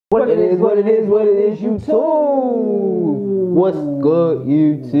What it is, YouTube. What's good,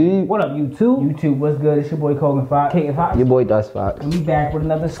 YouTube? What up, YouTube? YouTube, what's good? It's your boy Kogan Fox. King Fox. Your boy Dust Fox. And we back with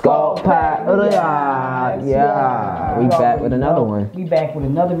another SkulkPack REACTS. Yeah. We back with another one. We back with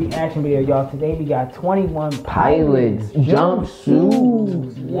another reaction video, y'all. Today we got 21 Pilots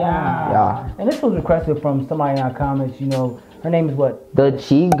Jumpsuit. Yeah. And this was requested from somebody in our comments, you know. Her name is what? The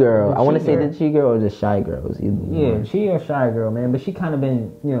Chi Girl. I want to say the Chi Girl or the Shy Girl. Yeah, she or Shy Girl, man. But she kind of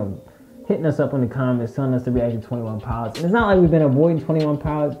been, you know, hitting us up in the comments, telling us to react to 21 Pilots. And it's not like we've been avoiding 21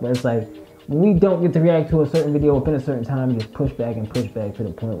 Pilots, but it's like when we don't get to react to a certain video within a certain time, we just push back to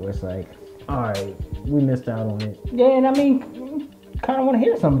the point where it's like, all right, we missed out on it. Yeah, and I mean, kind of want to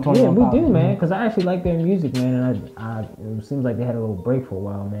hear something. 21 Pilots. We do, man, because I actually like their music, man. And it seems like they had a little break for a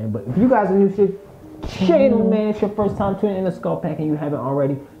while, man. But if you guys are new to channel, man, it's your first time tuning in the SkulkPack and you haven't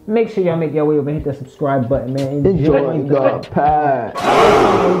already, make sure y'all make your way over and hit that subscribe button, man. Enjoy the pack.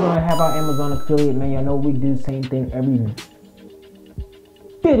 We're gonna have our Amazon affiliate, man. Y'all know we do the same thing every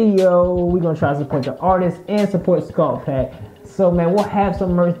video. We're gonna try to support the artists and support SkulkPack. So, man, we'll have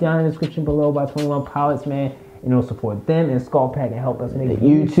some merch down in the description below by 21 Pilots, man. And it'll support them and SkulkPack and help us make the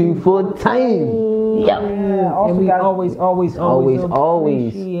YouTube full time. Yeah. Also, and we always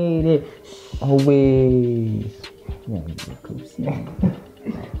appreciate it. Always.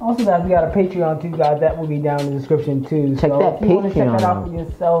 Also, guys, we got a Patreon too, guys. That will be down in the description too. Check that if you want to check that Patreon out for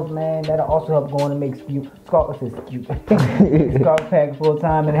yourselves, man, that'll also help go on and make SkulkPack full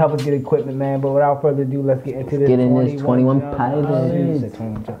time and help us get equipment, man. But without further ado, let's get into this. Get in this 21 Pilots.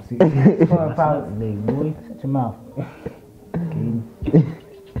 21 Pilots, big boy. Shut your mouth. Okay.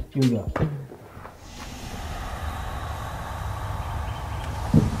 Here we go.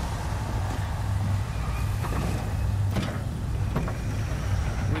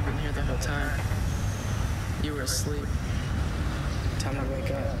 The whole time you were asleep. Time to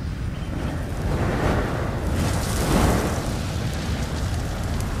wake up.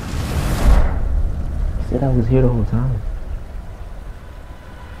 Said I was here the whole time.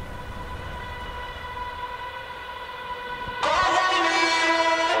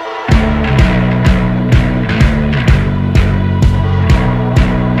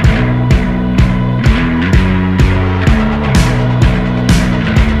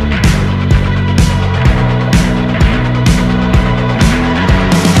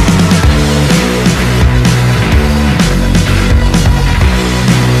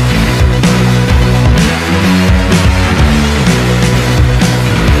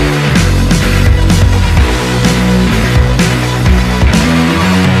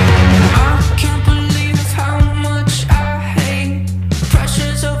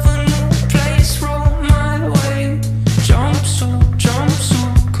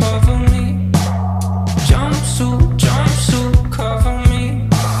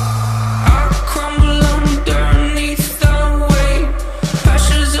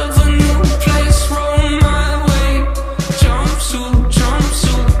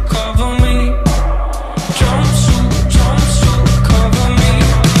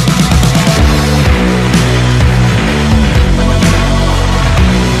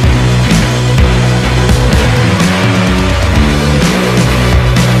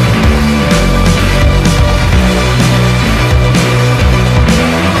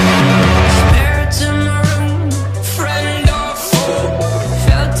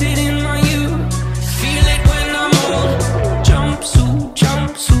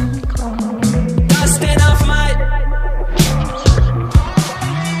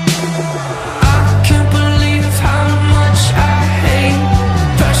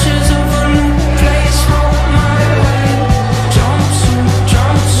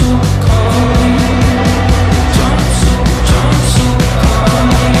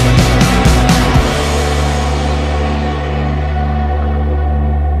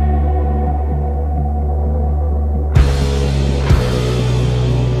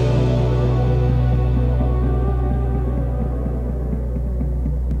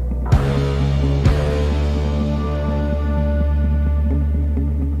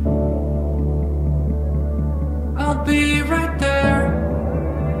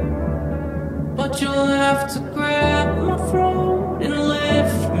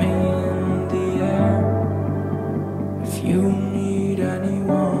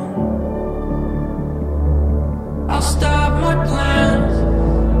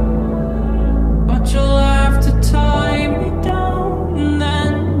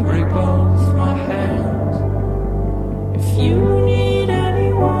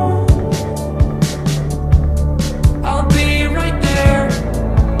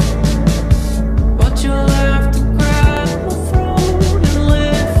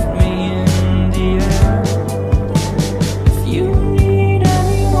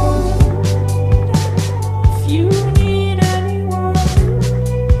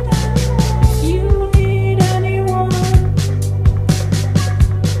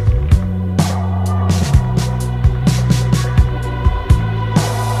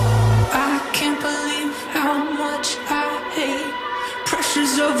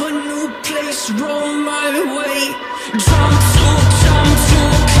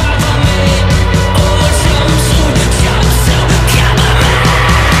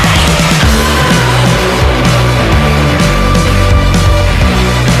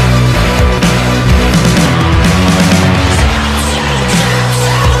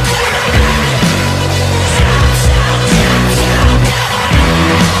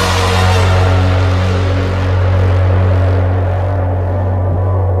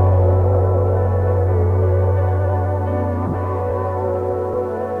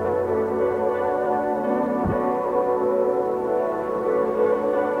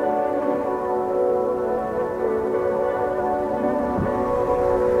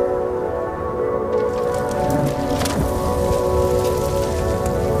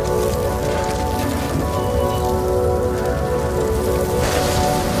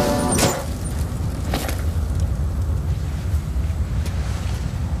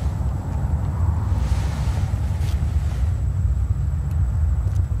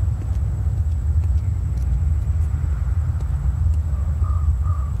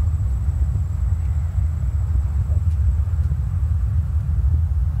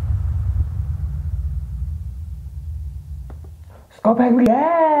 SkulkPack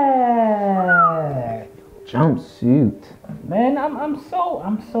React. Jumpsuit. Man, I'm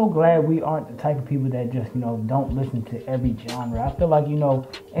so glad we aren't the type of people that just, don't listen to every genre. I feel like,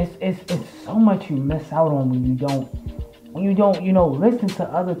 it's so much you miss out on when you don't listen to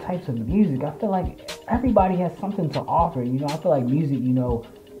other types of music. I feel like everybody has something to offer. I feel like music,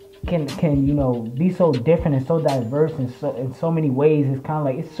 can be so different and so diverse in so many ways. It's kind of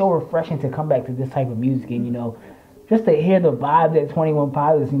like, it's so refreshing to come back to this type of music and just to hear the vibe that 21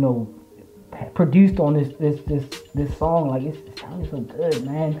 Pilots produced on this song. Like, it sounded so good,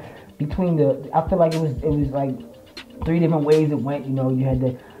 man. I feel like it was like 3 different ways it went. You had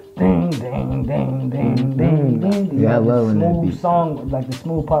the ding ding ding ding ding ding. Yeah, I love the that smooth beat. song, like the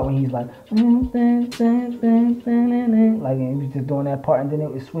smooth part when he's like, like, and he was just doing that part, and then it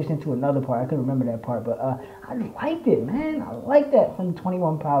was switched into another part. I couldn't remember that part, but I liked it, man. I liked that from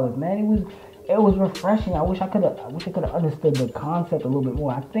 21 Pilots, man. It was refreshing. I wish I could have understood the concept a little bit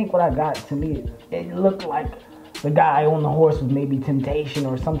more. I think what I got, to me, it looked like the guy on the horse was maybe temptation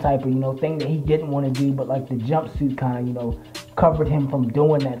or some type of thing that he didn't want to do, but like the jumpsuit kind of covered him from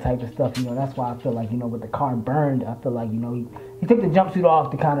doing that type of stuff. That's why I feel like with the car burned, I feel like he took the jumpsuit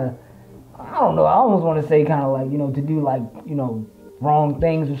off to kind of, I don't know, I almost want to say kind of like to do like wrong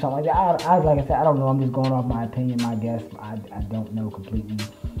things or something like that. Like I said, I don't know. I'm just going off my opinion, my guess. I don't know completely.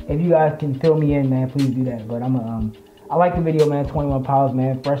 If you guys can fill me in, man, please do that. But I like the video, man. 21 Pilots,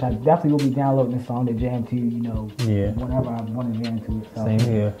 man. Fresh. I definitely will be downloading this song to jam to, whenever I want to jam to it. So. Same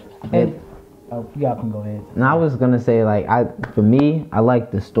here. And y'all can go ahead. And I was gonna say, like, for me, I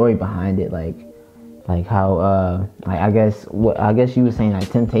like the story behind it, like how I guess you were saying like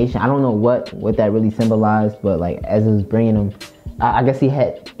temptation. I don't know what that really symbolized, but like as it was bringing him, I guess he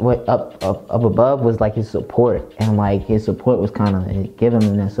had what up above was like his support, and like his support was kind of giving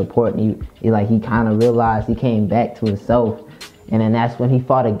him that support, and he kind of realized he came back to himself, and then that's when he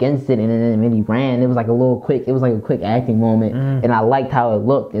fought against it, and then when he ran, it was like a quick acting moment, and I liked how it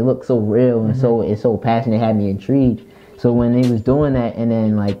looked so real and it's so passionate, it had me intrigued. So when he was doing that, and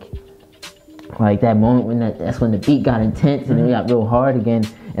then like that moment when that's when the beat got intense and it got real hard again,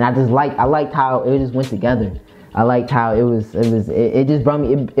 and I liked how it just went together. I liked how it just brought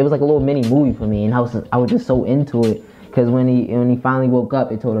me, it was like a little mini movie for me, and I was just so into it, because when he finally woke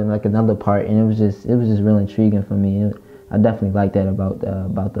up, it told him like another part, and it was just real intriguing for me. I definitely like that about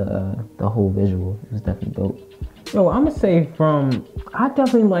the whole visual. It was definitely dope. Yo, I'm gonna say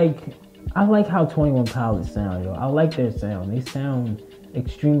I like how 21 Pilots sound, yo. I like their sound. They sound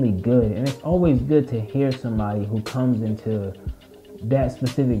extremely good, and it's always good to hear somebody who comes into that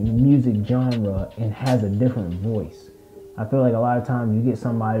specific music genre and has a different voice. I feel like a lot of times you get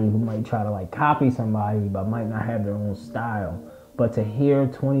somebody who might try to like copy somebody but might not have their own style. But to hear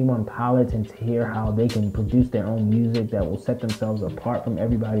 21 Pilots and to hear how they can produce their own music that will set themselves apart from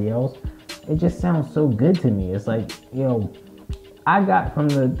everybody else, it just sounds so good to me. It's like, I got from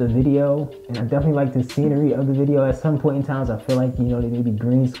the video, and I definitely like the scenery of the video. At some point in times, I feel like, they maybe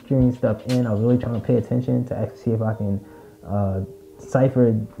green screen stuff in. I was really trying to pay attention to actually see if I can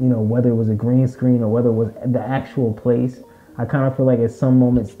cipher, whether it was a green screen or whether it was the actual place. I kind of feel like at some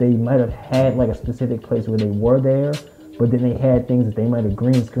moments they might have had like a specific place where they were there, but then they had things that they might have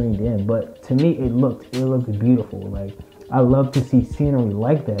green screened in. But to me, it looked beautiful. Like, I love to see scenery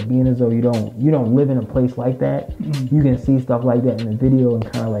like that, being as though you don't live in a place like that. You can see stuff like that in the video and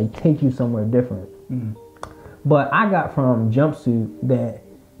kind of like take you somewhere different. But I got from Jumpsuit that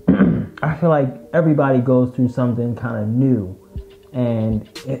I feel like everybody goes through something kind of new, and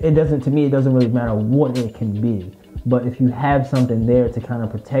it doesn't really matter what it can be. But if you have something there to kind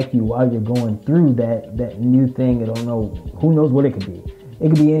of protect you while you're going through that new thing, who knows what it could be. It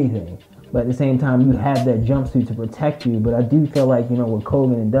could be anything. But at the same time, you have that jumpsuit to protect you. But I do feel like, what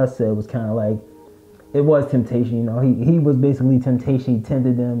Kogan and Dust said was kind of like, it was temptation. He was basically temptation. He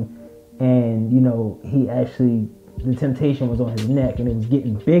tempted them, and he actually, the temptation was on his neck, and it was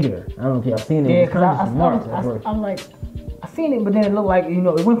getting bigger. I don't know if y'all seen it. Yeah, because I'm like, I seen it, but then it looked like, it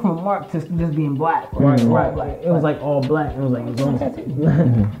went from a mark to just being black. Right. It was like all black. It was like,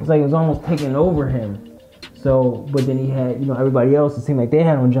 it was almost taking over him. So, but then he had, everybody else, it seemed like they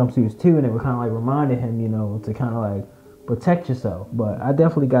had on jumpsuits too, and it would kind of like reminded him, to kind of like protect yourself. But I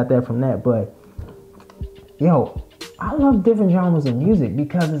definitely got that from that. But, I love different genres of music,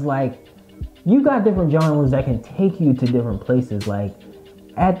 because it's like, you got different genres that can take you to different places. Like,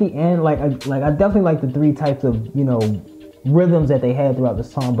 at the end, I definitely like the 3 types of, rhythms that they had throughout the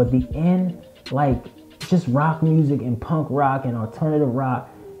song. But the end, like, just rock music and punk rock and alternative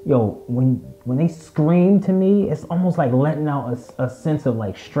rock, when they scream to me, it's almost like letting out a sense of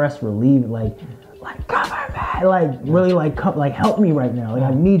like stress relief. Like like, come on, man. Like, really, like, help me right now. Like,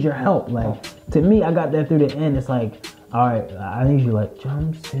 I need your help. Like, to me, I got that through the end. It's like, all right, I need you, like,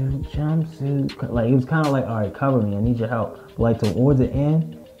 jumpsuit. Like, he was kind of like, all right, cover me. I need your help. But, like, towards the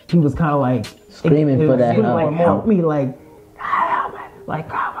end, he was kind of like screaming for that help. Like, help me, like, help me. Like,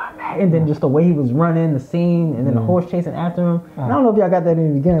 come on, man. And then just the way he was running, the scene, and then the horse chasing after him. I don't know if y'all got that in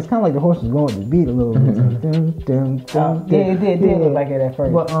the beginning. It's kind of like the horse was going with the beat a little bit. Yeah, it did look like it at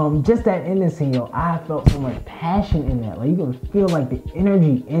first. But just that ending scene, yo, I felt so much passion in that. Like, you can feel like the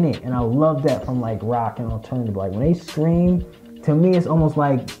energy in it, and I love that from like rock and alternative. Like when they scream, to me, it's almost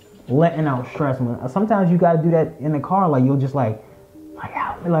like letting out stress. Sometimes you gotta do that in the car. Like you'll just like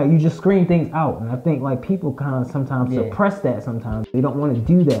you just scream things out, and I think like people kind of sometimes suppress that. Sometimes they don't want to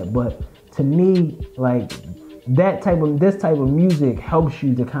do that, but to me, like this type of music helps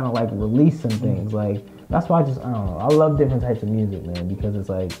you to kind of like release some things. Like that's why I don't know. I love different types of music, man, because it's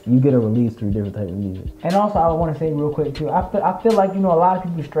like you get a release through different types of music. And also, I want to say real quick too. I feel like a lot of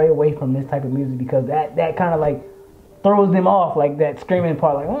people stray away from this type of music because that kind of like throws them off, like that screaming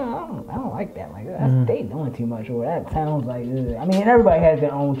part, like, oh, I don't like that, like they doing too much, or that sounds like, ugh. I mean, everybody has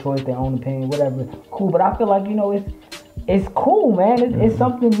their own choice, their own opinion, whatever, cool, but I feel like, it's cool, man, it's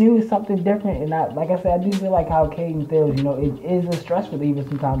something new, it's something different, and like I said, I do feel like how Caden feels, it is a stress reliever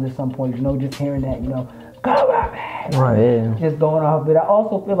sometimes at some point, just hearing that, come on, man, right, just going off, but I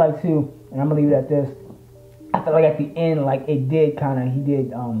also feel like, too, and I'm gonna leave it at this, I feel like at the end, like, he did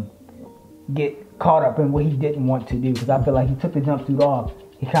get caught up in what he didn't want to do, because I feel like he took the jumpsuit off.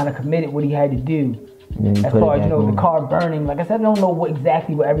 He kind of committed what he had to do. As far as the car burning, like I said, I don't know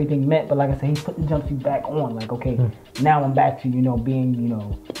exactly what everything meant, but like I said, he put the jumpsuit back on. Like, okay, now I'm back to being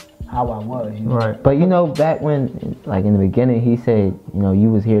how I was. Right. But back when, like in the beginning, he said you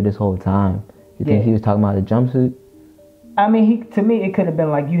was here this whole time. You think he was talking about the jumpsuit? I mean, to me, it could have been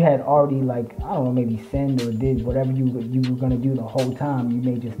like you had already, like, I don't know, maybe sinned or did whatever you were going to do the whole time. You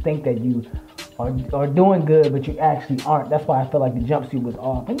may just think that you are doing good, but you actually aren't. That's why I feel like the jumpsuit was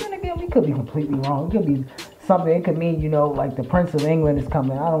off. And then again, we could be completely wrong. It could be something. It could mean, like the Prince of England is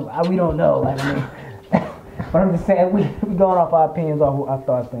coming. We don't know. Like, I mean, but I'm just saying, we going off our opinions, off our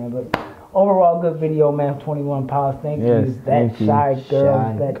thoughts, man. But overall, good video, man. 21 Pilots. Thank you. That shy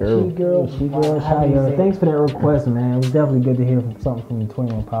girl. That she girl. Shy girl. Thanks for that request, man. It was definitely good to hear something from the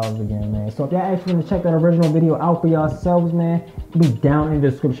 21 Pilots again, man. So if y'all actually want to check that original video out for yourselves, man, it'll be down in the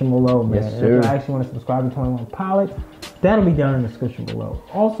description below, man. Yes, sir. If y'all actually want to subscribe to 21 Pilots, that'll be down in the description below.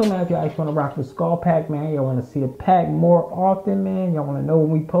 Also, man, if y'all actually want to rock the SkulkPack, man, y'all want to see the pack more often, man, y'all want to know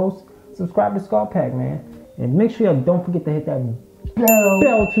when we post, subscribe to SkulkPack, man. And make sure y'all don't forget to hit that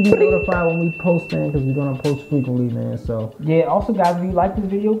bell to be notified when we post, man, because we're going to post frequently, man. So yeah, also guys, if you like this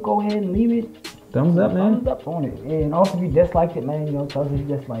video, go ahead and leave it thumbs up, man. Thumbs up on it. And also if you disliked it, man, tell us if you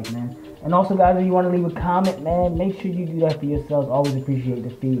disliked, man. And also guys, if you want to leave a comment, man, make sure you do that for yourselves. Always appreciate the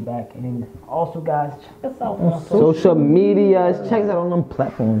feedback. And then also guys, check us out on social medias. Check us out on them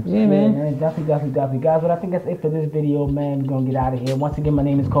platforms. Yeah, man. Definitely. Guys, but I think that's it for this video, man. We're gonna get out of here. Once again, my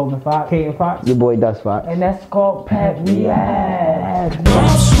name is Colvin Fox. Caden Fox. Your boy Dust Fox. And that's SkulkPack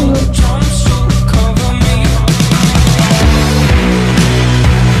REACTS.